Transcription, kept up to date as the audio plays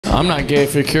I'm not gay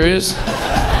if you're curious.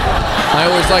 I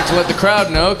always like to let the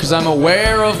crowd know because I'm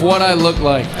aware of what I look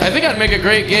like. I think I'd make a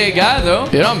great gay guy though.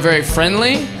 You know, I'm very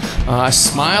friendly. I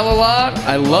smile a lot.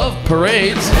 I love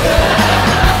parades.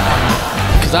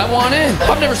 Because I want in.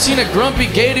 I've never seen a grumpy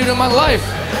gay dude in my life.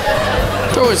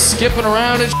 They're always skipping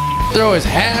around and shit. They're always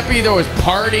happy. They're always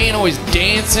partying, always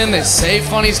dancing. They say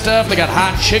funny stuff. They got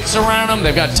hot chicks around them.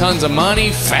 They've got tons of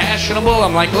money, fashionable.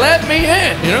 I'm like, let me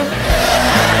in, you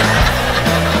know?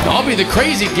 I'll be the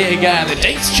crazy gay guy that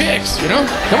dates chicks, you know?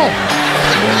 Come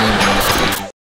on.